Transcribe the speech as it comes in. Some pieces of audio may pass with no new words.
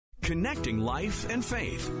Connecting life and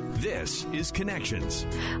faith. This is Connections.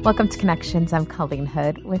 Welcome to Connections. I'm Colleen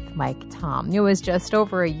Hood with Mike Tom. It was just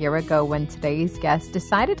over a year ago when today's guest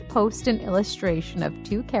decided to post an illustration of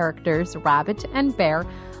two characters, Rabbit and Bear,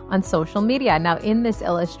 on social media. Now, in this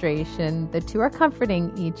illustration, the two are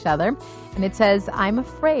comforting each other, and it says, "I'm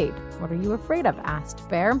afraid." "What are you afraid of?" asked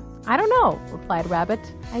Bear. "I don't know," replied Rabbit.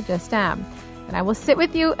 "I just am. And I will sit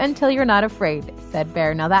with you until you're not afraid," said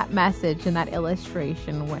Bear. Now, that message and that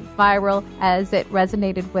illustration went viral as it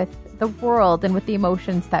resonated with the world and with the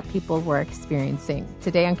emotions that people were experiencing.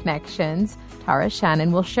 Today on Connections, Tara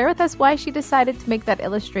Shannon will share with us why she decided to make that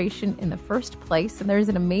illustration in the first place, and there's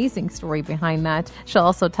an amazing story behind that. She'll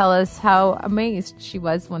also tell us how amazed she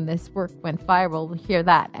was when this work went viral. We'll hear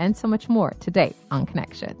that and so much more today on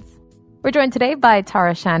Connections. We're joined today by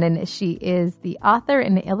Tara Shannon. She is the author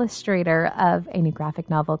and illustrator of a new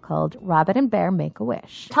graphic novel called Rabbit and Bear Make a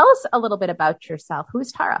Wish. Tell us a little bit about yourself.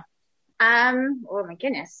 Who's Tara? Oh my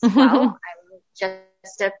goodness. Well, I'm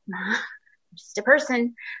just a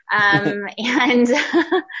person. And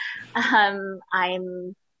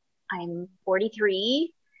I'm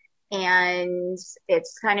 43, and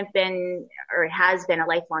it's kind of been, or it has been, a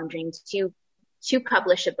lifelong dream to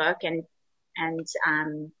publish a book and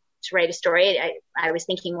to write a story. I was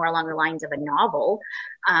thinking more along the lines of a novel.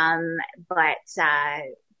 But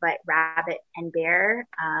Rabbit and Bear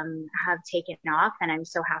have taken off, and I'm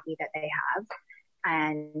so happy that they have.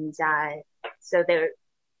 And so the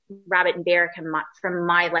Rabbit and Bear come from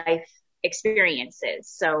my life experiences.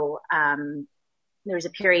 So there was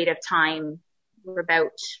a period of time, for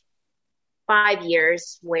about 5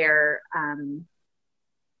 years, where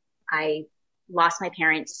I lost my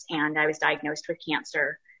parents and I was diagnosed with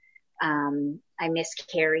cancer. I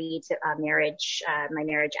miscarried, marriage. My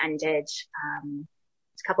marriage ended.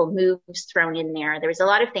 A couple of moves thrown in there. There was a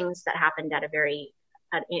lot of things that happened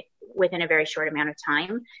within a very short amount of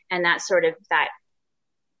time, and that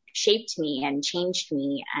shaped me and changed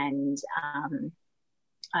me. And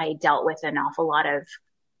I dealt with an awful lot of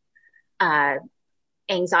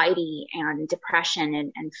anxiety and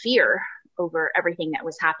depression and fear over everything that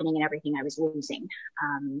was happening and everything I was losing.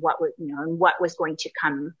 And what was going to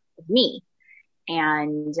come of me.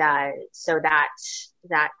 And so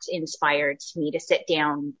that inspired me to sit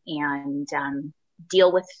down and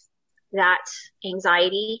deal with that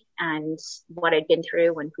anxiety and what I'd been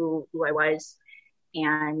through and who I was.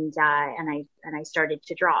 And I started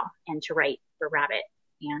to draw and to write for Rabbit,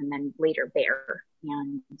 and then later Bear.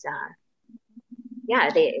 And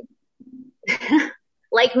they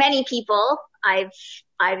like many people, I've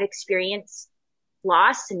experienced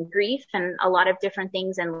loss and grief and a lot of different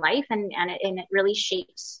things in life, and it really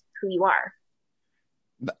shapes who you are.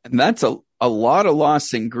 That's a lot of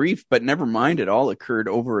loss and grief, but never mind, it all occurred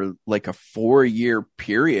over like a 4-year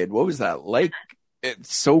period. What was that like?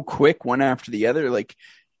 It's so quick, one after the other. Like,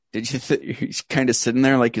 did you you're kind of sitting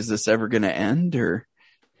there like, is this ever going to end? Or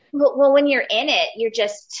well, when you're in it, you're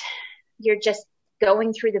just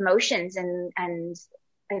going through the motions, and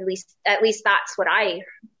at least that's what I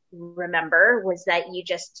remember, was that you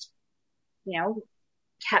just,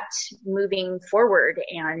 kept moving forward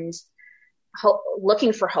and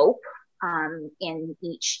looking for hope, in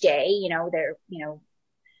each day.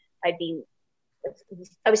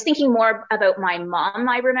 I was thinking more about my mom.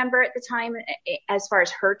 I remember at the time, as far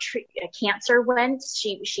as her cancer went,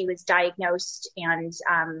 she was diagnosed and,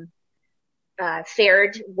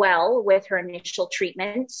 fared well with her initial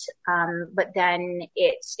treatment. But then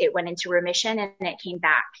it went into remission, and it came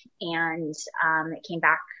back, and it came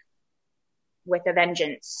back with a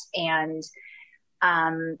vengeance. And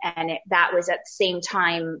that was at the same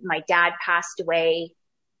time my dad passed away,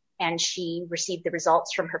 and she received the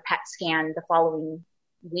results from her PET scan the following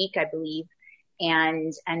week, I believe.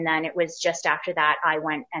 And then it was just after that I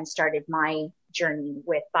went and started my journey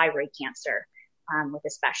with thyroid cancer, with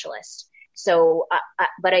a specialist. So,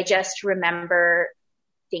 but I just remember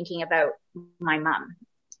thinking about my mom,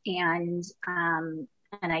 and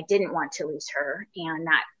I didn't want to lose her. And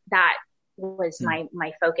that was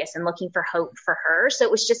my focus, and looking for hope for her. So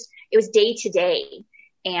it was day to day,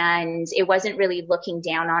 and it wasn't really looking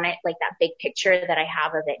down on it, like that big picture that I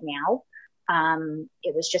have of it now.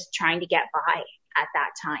 It was just trying to get by at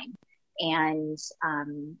that time. And,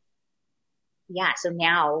 so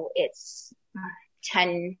now it's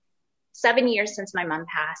 7 years since my mom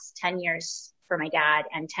passed, 10 years for my dad,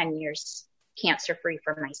 and 10 years cancer free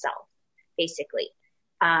for myself, basically.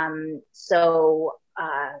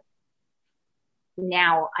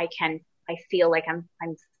 Now I feel like I'm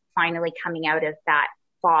finally coming out of that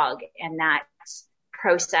fog and that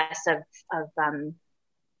process of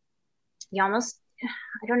you almost,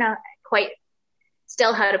 I don't know quite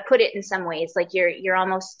still how to put it in some ways. Like you're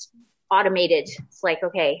almost automated. It's like,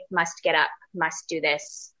 okay, must get up, must do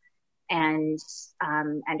this, and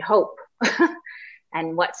hope.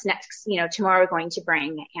 And what's next, tomorrow going to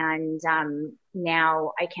bring. And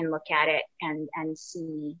now I can look at it and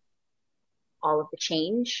see all of the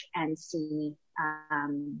change, and see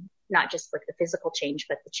not just like the physical change,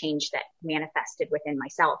 but the change that manifested within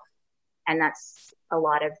myself. And that's a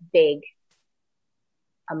lot of big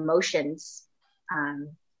emotions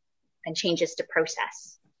and changes to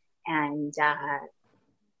process. And I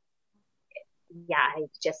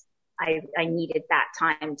needed that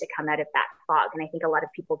time to come out of that fog. And I think a lot of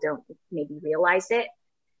people don't maybe realize it,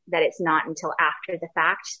 that it's not until after the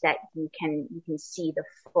fact that you can see the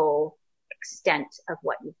full extent of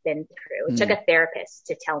what you've been through. It took a therapist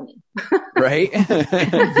to tell me. Right?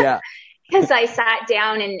 Yeah. Because I sat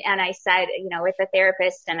down and I said, with a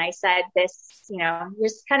therapist, and I said this,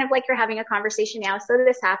 just kind of like you're having a conversation now. So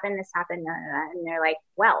this happened. And they're like,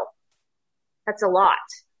 well, that's a lot.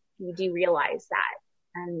 You do realize that.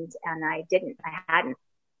 And I didn't, I hadn't,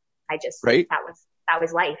 I just, right. That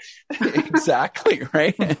was life. Exactly.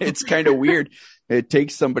 Right. It's kind of weird. It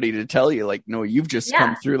takes somebody to tell you, like, no, you've just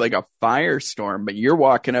come through like a firestorm, but you're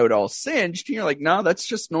walking out all singed. And you're like, no, that's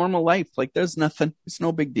just normal life. Like, there's nothing. It's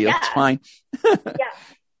no big deal. Yeah. It's fine.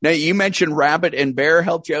 Now, you mentioned Rabbit and Bear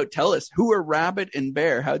helped you out. Tell us, who are Rabbit and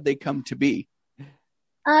Bear? How'd they come to be?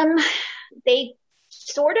 They it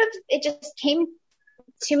just came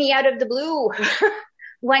to me out of the blue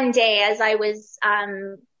one day as I was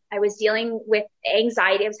dealing with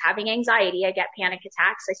anxiety. I was having anxiety. I get panic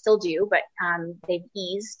attacks. I still do, but they've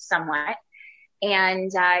eased somewhat.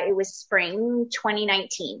 And it was spring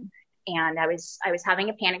 2019, and I was having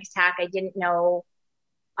a panic attack. I didn't know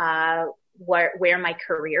where my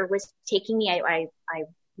career was taking me. I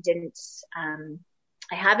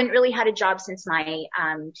haven't really had a job since my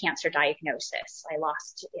cancer diagnosis. I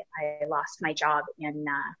lost my job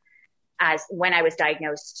when I was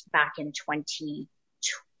diagnosed back in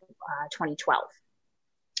 2012.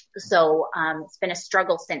 So it's been a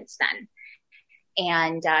struggle since then.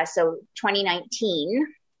 And so 2019,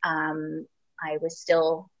 I was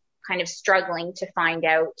still kind of struggling to find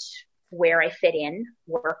out where I fit in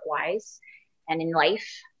work-wise and in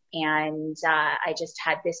life. And I just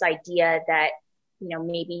had this idea that,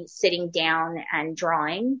 maybe sitting down and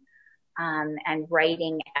drawing and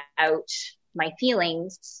writing out my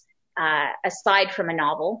feelings, aside from a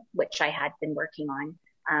novel, which I had been working on,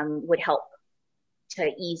 would help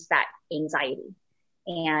to ease that anxiety.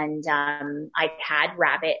 And I've had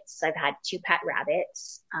rabbits. I've had 2 pet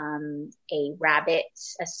rabbits.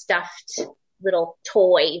 A stuffed little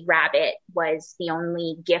toy rabbit was the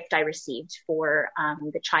only gift I received for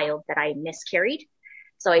the child that I miscarried.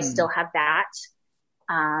 So I still have that.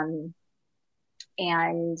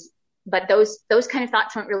 But those kind of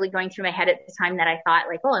thoughts weren't really going through my head at the time, that I thought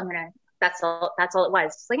like, oh, that's all it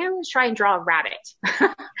was. It's like, I'm going to try and draw a rabbit.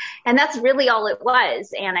 And that's really all it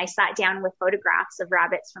was. And I sat down with photographs of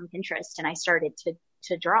rabbits from Pinterest, and I started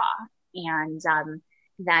to draw. And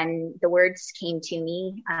then the words came to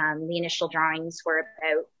me. The initial drawings were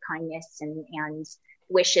about kindness and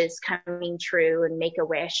wishes coming true, and Make a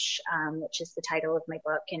Wish, which is the title of my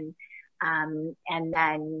book. And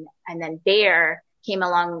then Bear came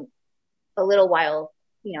along a little while,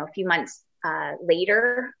 a few months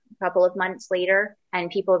later, a couple of months later,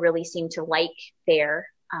 and people really seemed to like Bear.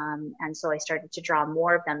 And so I started to draw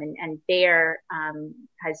more of them. And Bear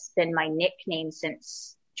has been my nickname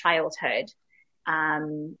since childhood,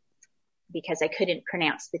 because I couldn't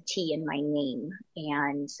pronounce the T in my name.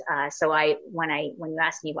 And so when you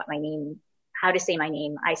asked me how to say my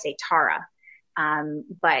name, I say Tara. And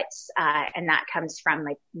that comes from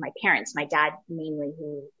my parents, my dad mainly,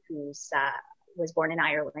 who's was born in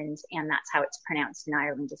Ireland, and that's how it's pronounced in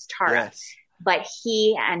Ireland, is Tara. Yes. But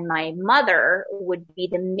he and my mother would be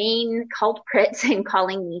the main culprits in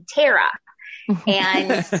calling me Tara.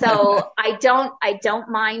 And so I don't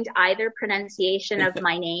mind either pronunciation of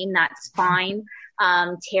my name. That's fine.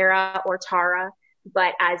 Tara or Tara.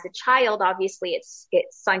 But as a child, obviously it's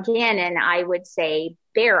sunk in, and I would say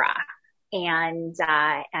Bera. And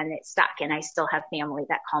it stuck, and I still have family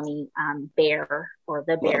that call me Bear or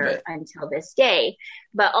the Bear until this day.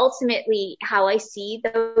 But ultimately, how I see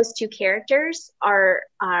those 2 characters are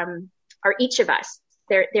each of us.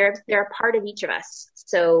 They're a part of each of us.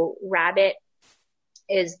 So Rabbit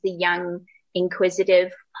is the young,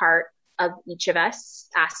 inquisitive part of each of us,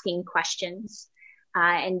 asking questions,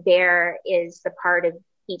 and Bear is the part of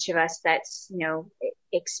each of us that's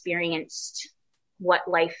experienced what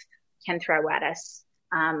life can throw at us,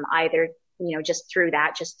 either just through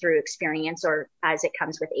experience or as it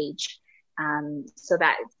comes with age. So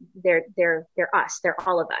that they're us, they're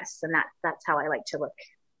all of us. And that's how I like to look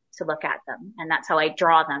at them. And that's how I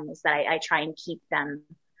draw them, is that I try and keep them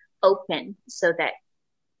open so that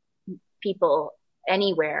people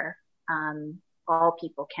anywhere, all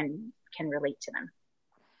people can relate to them.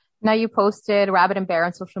 Now, you posted Rabbit and Bear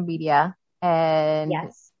on social media, and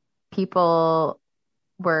yes, people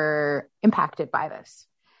were impacted by this.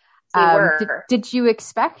 They were. Did you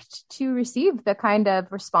expect to receive the kind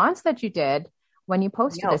of response that you did when you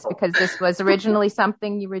posted this? Because this was originally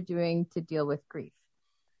something you were doing to deal with grief.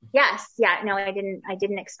 Yes. Yeah. No, I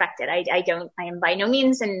didn't expect it. I am by no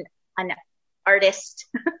means an artist.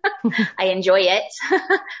 I enjoy it,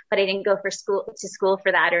 but I didn't go to school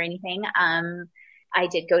for that or anything. I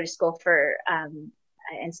did go to school for,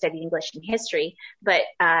 and study English and history. But,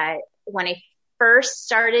 when I first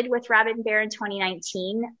started with Rabbit and Bear in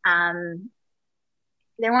 2019,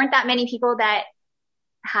 there weren't that many people that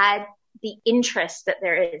had the interest that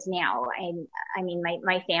there is now. I mean,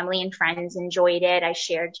 my family and friends enjoyed it. I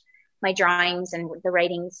shared my drawings and the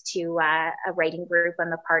writings to a writing group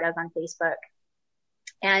I'm a part of on Facebook,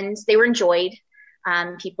 and they were enjoyed.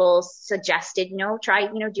 People suggested, try,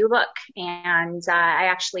 do a book. And I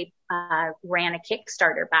actually ran a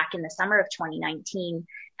Kickstarter back in the summer of 2019,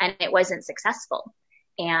 and it wasn't successful.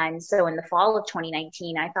 And so in the fall of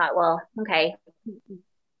 2019, I thought, well, okay,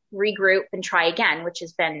 regroup and try again, which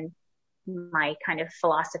has been my kind of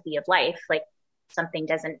philosophy of life. Like, something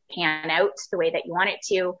doesn't pan out the way that you want it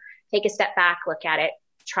to, take a step back, look at it,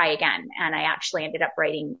 try again. And I actually ended up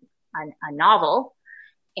writing a novel,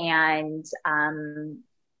 and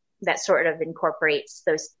that sort of incorporates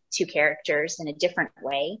those two characters in a different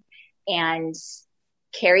way, and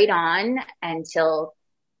carried on until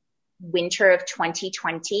winter of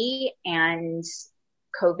 2020, and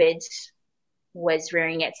COVID was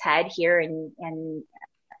rearing its head here in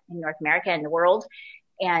North America and the world.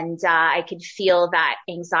 And I could feel that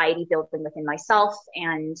anxiety building within myself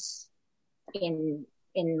and in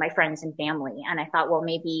my friends and family. And I thought, well,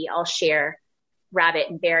 maybe I'll share Rabbit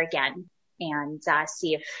and Bear again and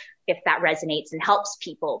see if that resonates and helps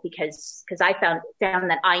people, because I found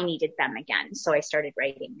that I needed them again. So I started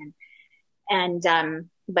writing, and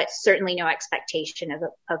but certainly no expectation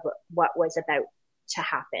of what was about to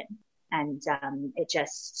happen. And it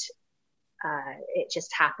just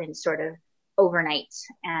happened sort of overnight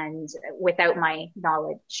and without my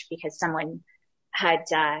knowledge, because someone had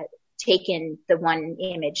taken the one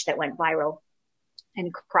image that went viral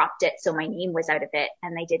and cropped it so my name was out of it,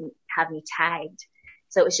 and they didn't have me tagged.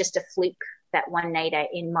 So it was just a fluke that one night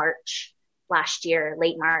in March last year,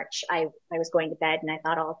 late March, I was going to bed, and I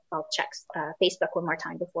thought I'll check Facebook one more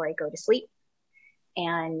time before I go to sleep.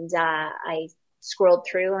 And I scrolled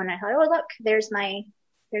through, and I thought, oh, look, there's my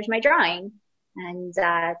drawing, and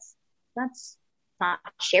that's not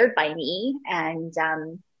shared by me, and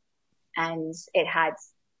it had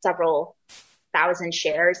several thousand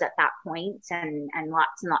shares at that point, and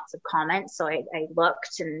lots and lots of comments. So I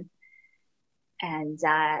looked and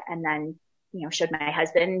then, showed my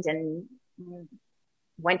husband and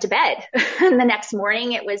went to bed. And the next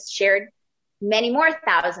morning it was shared many more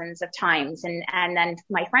thousands of times. And then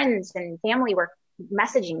my friends and family were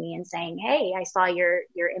messaging me and saying, hey, I saw your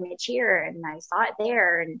image here, and I saw it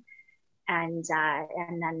there. And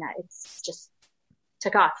then it's just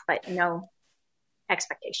took off, but no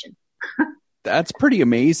expectation. That's pretty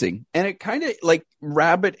amazing. And it kind of like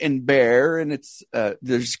Rabbit and Bear, and it's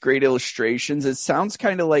there's great illustrations. It sounds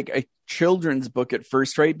kind of like a children's book at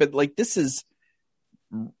first, right? But like, this is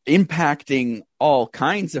impacting all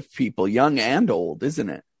kinds of people, young and old, isn't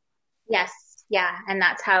it? Yes. Yeah. And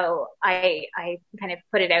that's how I kind of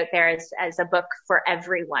put it out there as a book for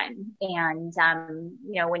everyone. And,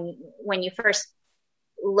 when you first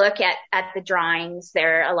look at the drawings,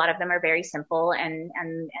 a lot of them are very simple, and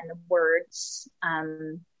the words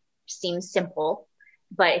seem simple,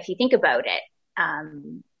 but if you think about it,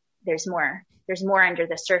 there's more under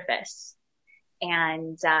the surface.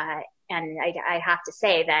 And I have to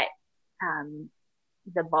say that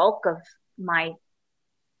the bulk of my,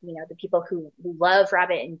 the people who love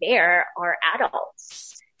Rabbit and Bear are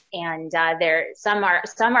adults, and some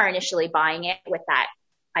are initially buying it with that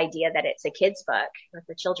idea that it's a kid's book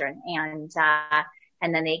for children, and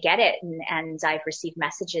then they get it, and I've received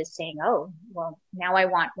messages saying, oh, well, now I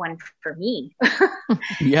want one for me.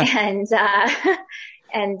 Yeah.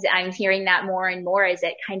 And I'm hearing that more and more as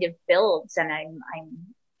it kind of builds, and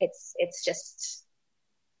it's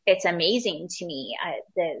amazing to me,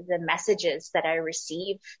 the messages that I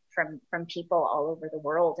receive from people all over the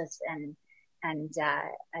world, And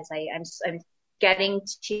as I'm getting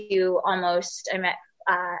to almost, I'm at,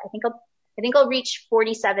 I think I'll reach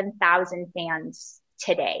 47,000 fans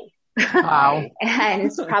today. Wow.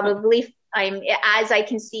 And probably as I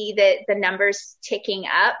can see that the numbers ticking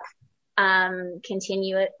up,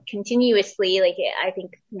 continuously, like I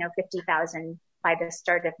think, 50,000 by the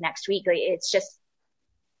start of next week. Like, it's just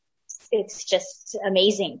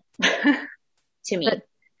amazing to me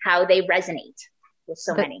how they resonate with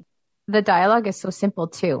so many. The dialogue is so simple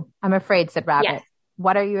too. I'm afraid, said Rabbit. Yes.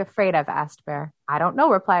 What are you afraid of? Asked Bear. I don't know,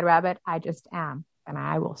 replied Rabbit. I just am. And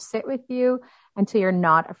I will sit with you until you're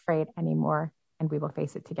not afraid anymore, and we will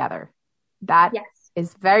face it together. That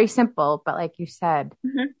is very simple, but like you said,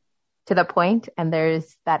 to the point, and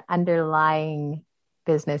there's that underlying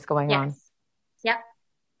business going on. Yep.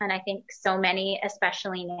 And I think so many,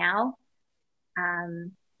 especially now,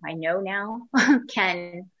 I know now,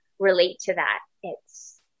 can relate to that.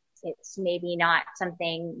 It's maybe not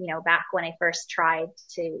something, back when I first tried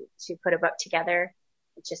to put a book together,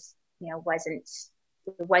 it just, it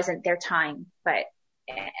wasn't their time,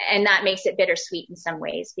 and that makes it bittersweet in some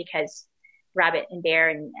ways, because Rabbit and Bear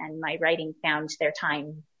and my writing found their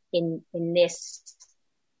time in this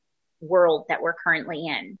world that we're currently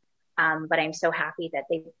in. But I'm so happy that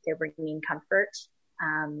they're bringing comfort.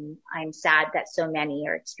 I'm sad that so many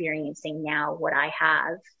are experiencing now what I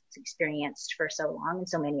have experienced for so long, and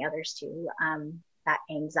so many others too. That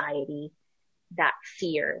anxiety, that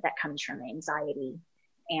fear that comes from anxiety.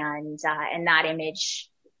 And that image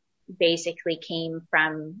basically came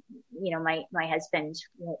from, my husband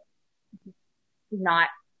not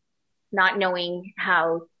knowing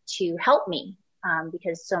how to help me.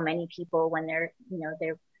 Because so many people, when they're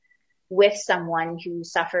with someone who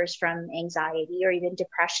suffers from anxiety or even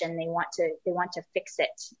depression, they want to fix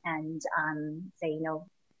it and, say,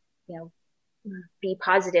 be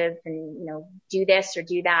positive and, do this or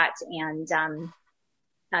do that. And,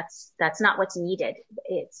 that's not what's needed.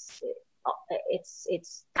 It's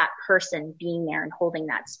that person being there and holding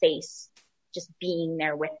that space, just being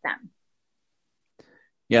there with them.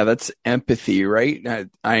 Yeah, that's empathy, right?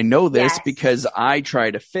 I know this because I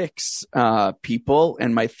try to fix people,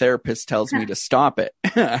 and my therapist tells me to stop it.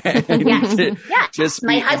 Just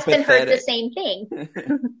my husband heard the empathetic. same thing.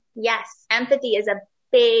 Yes, empathy is a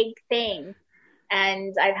big thing,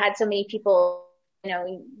 and I've had so many people,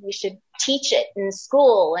 we should teach it in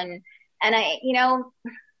school, and I,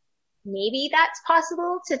 maybe that's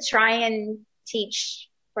possible to try and teach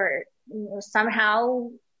or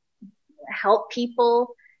somehow help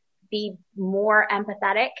people be more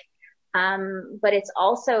empathetic. But it's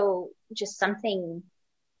also just something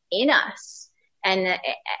in us and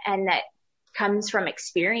that comes from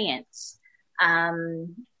experience.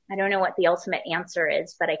 I don't know what the ultimate answer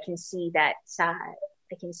is, but I can see that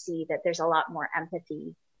there's a lot more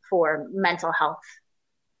empathy for mental health,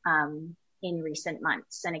 in recent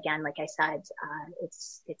months. And again, like I said,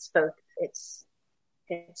 it's both, it's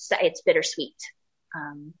bittersweet,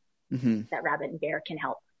 that Rabbit and Bear can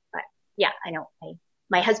help. But yeah, I know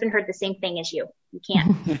my husband heard the same thing as you. You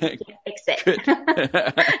can't fix it.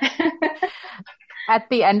 At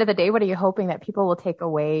the end of the day, what are you hoping that people will take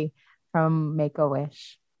away from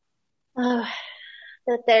Make-A-Wish?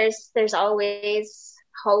 That there's always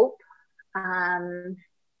hope, and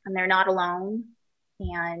they're not alone,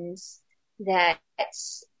 and that,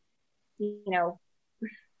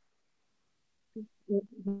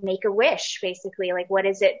 make a wish, basically. Like, what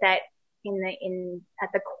is it that at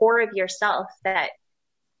the core of yourself that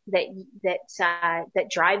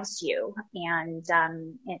drives you? And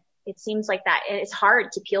it seems like that it's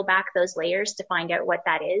hard to peel back those layers to find out what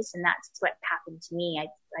that is. And that's what happened to me.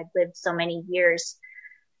 I lived so many years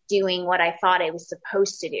doing what I thought I was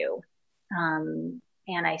supposed to do.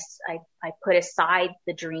 And I put aside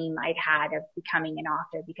the dream I'd had of becoming an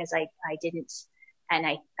author because I didn't. And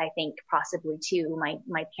I think possibly too,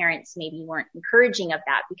 my parents maybe weren't encouraging of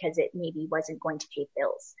that because it maybe wasn't going to pay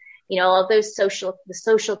bills. All those the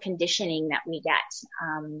social conditioning that we get,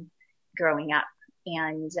 growing up.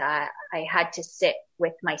 And, I had to sit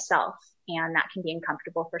with myself, and that can be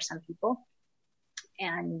uncomfortable for some people.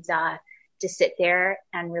 And, to sit there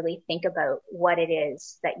and really think about what it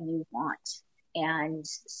is that you want and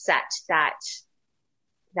set that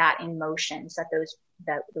in motion, set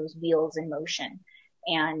those wheels in motion.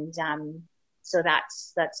 And, so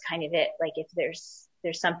that's kind of it. Like, if there's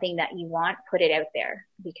something that you want, put it out there,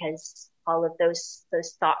 because all of those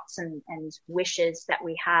thoughts and wishes that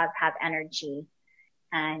we have energy,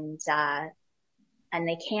 and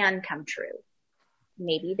they can come true.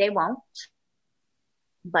 Maybe they won't,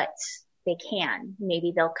 but they can.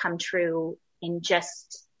 Maybe they'll come true in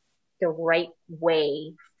just the right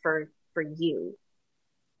way for you.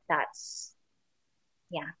 That's,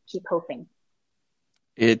 keep hoping.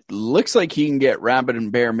 It looks like you can get Rabbit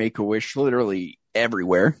and Bear Make-A-Wish literally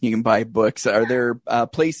everywhere. You can buy books. Are there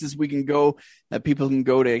places we can go that people can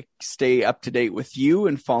go to stay up to date with you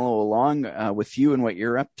and follow along with you and what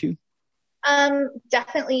you're up to?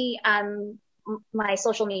 Definitely. My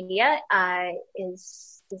social media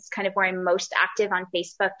is kind of where I'm most active, on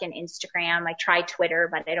Facebook and Instagram. I tried Twitter,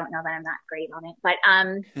 but I don't know that I'm that great on it. But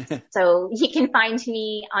so you can find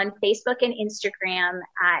me on Facebook and Instagram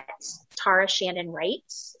at Tara Shannon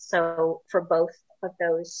Writes. So for both of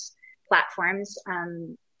those platforms,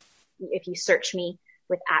 if you search me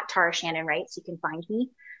with at Tara Shannon Writes, you can find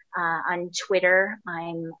me. On Twitter,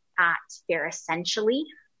 I'm at Bear Essentially.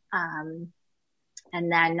 And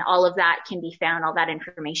then all of that can be found, all that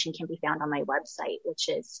information can be found on my website, which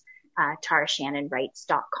is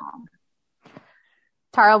tarashannonwrites.com.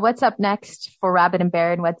 Tara, what's up next for Rabbit and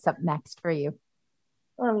Bear, and what's up next for you?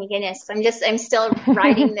 Oh my goodness. I'm still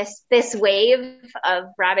riding this wave of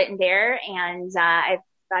Rabbit and Bear, and I've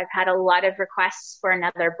had a lot of requests for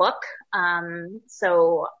another book. And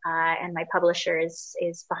my publisher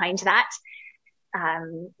is behind that.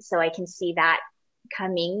 So I can see that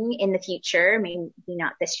coming in the future, maybe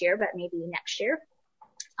not this year, but maybe next year.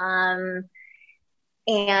 I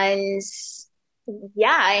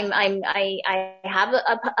have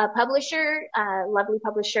a publisher, a lovely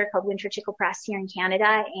publisher called Winter Chickle Press here in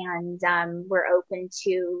Canada, and we're open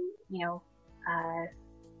to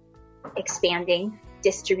expanding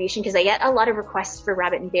distribution, because I get a lot of requests for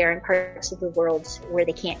Rabbit and Bear in parts of the world where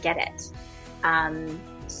they can't get it.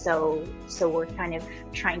 So we're kind of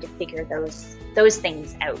trying to figure those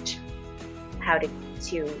things out, how to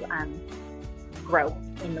grow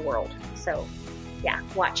in the world. So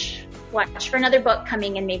watch for another book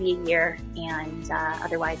coming in maybe a year, and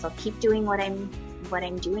otherwise I'll keep doing what I'm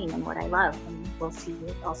doing and what I love, and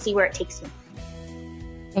I'll see where it takes me.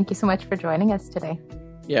 Thank you so much for joining us today.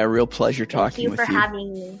 Yeah, real pleasure talking with you. Thank you for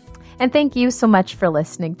having me. And thank you so much for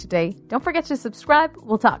listening today. Don't forget to subscribe.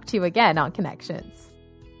 We'll talk to you again on Connections.